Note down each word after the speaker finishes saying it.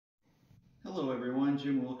Hello everyone,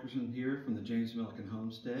 Jim Wilkerson here from the James Millikin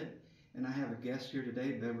Homestead, and I have a guest here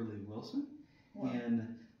today, Beverly Wilson, and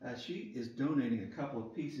she is donating a couple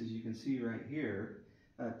of pieces you can see right here.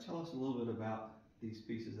 Tell us a little bit about these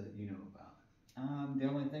pieces that you know about. The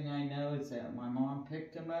only thing I know is that my mom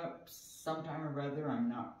picked them up sometime or other. I'm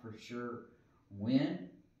not for sure when.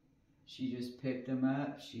 She just picked them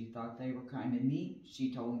up. She thought they were kind of neat.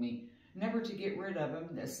 She told me never to get rid of them,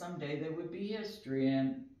 that someday they would be history,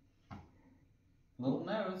 and little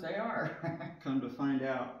knows they are. Come to find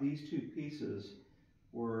out, these two pieces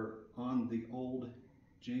were on the old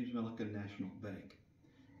James Millikin National Bank,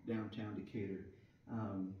 downtown Decatur.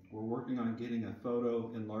 We're working on getting a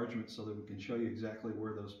photo enlargement so that we can show you exactly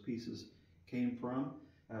where those pieces came from.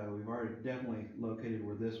 We've already definitely located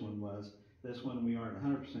where this one was. This one we aren't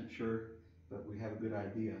 100% sure, but we have a good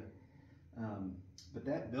idea. But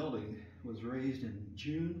that building was raised in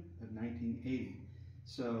June of 1980.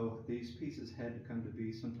 So these pieces had to come to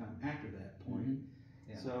be sometime after that point.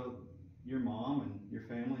 Yeah. So your mom and your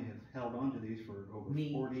family have held on to these for over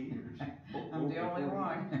 40 years. I'm the only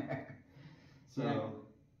one. So yeah.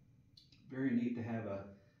 Very neat to have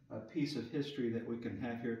a piece of history that we can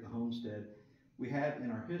have here at the homestead. We have in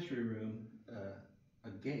our history room a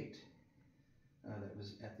gate that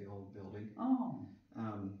was at the old building. Oh.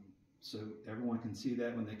 So everyone can see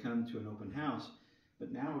that when they come to an open house.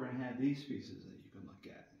 But now we're going to have these pieces that you can look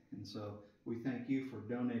at. And so we thank you for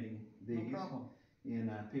donating these. No problem. And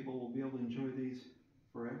people will be able to enjoy these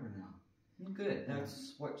forever now. Good.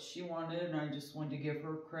 That's what she wanted, and I just wanted to give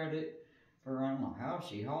her credit for, I don't know how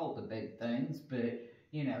she hauled the big things, but,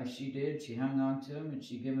 you know, she did. She hung on to them, and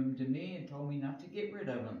she gave them to me and told me not to get rid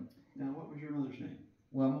of them. Now, what was your mother's name?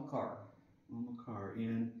 Wilma Carr. Wilma Carr.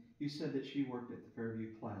 And you said that she worked at the Fairview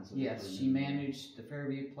Plaza. Yes, she managed the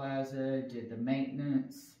Fairview Plaza, did the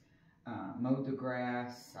maintenance, mowed the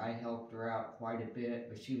grass. I helped her out quite a bit,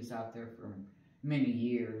 but she was out there for many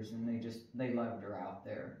years, and they loved her out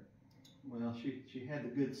there. Well, she had the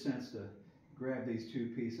good sense to grab these two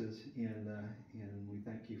pieces, and we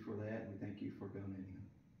thank you for that, and we thank you for donating them.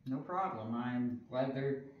 No problem. I'm glad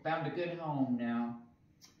they're found a good home now.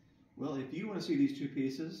 Well, if you want to see these two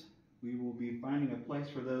pieces, we will be finding a place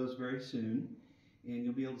for those very soon, and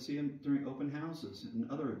you'll be able to see them during open houses and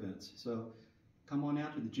other events. So come on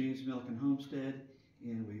out to the James Millikin Homestead,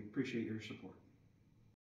 and we appreciate your support.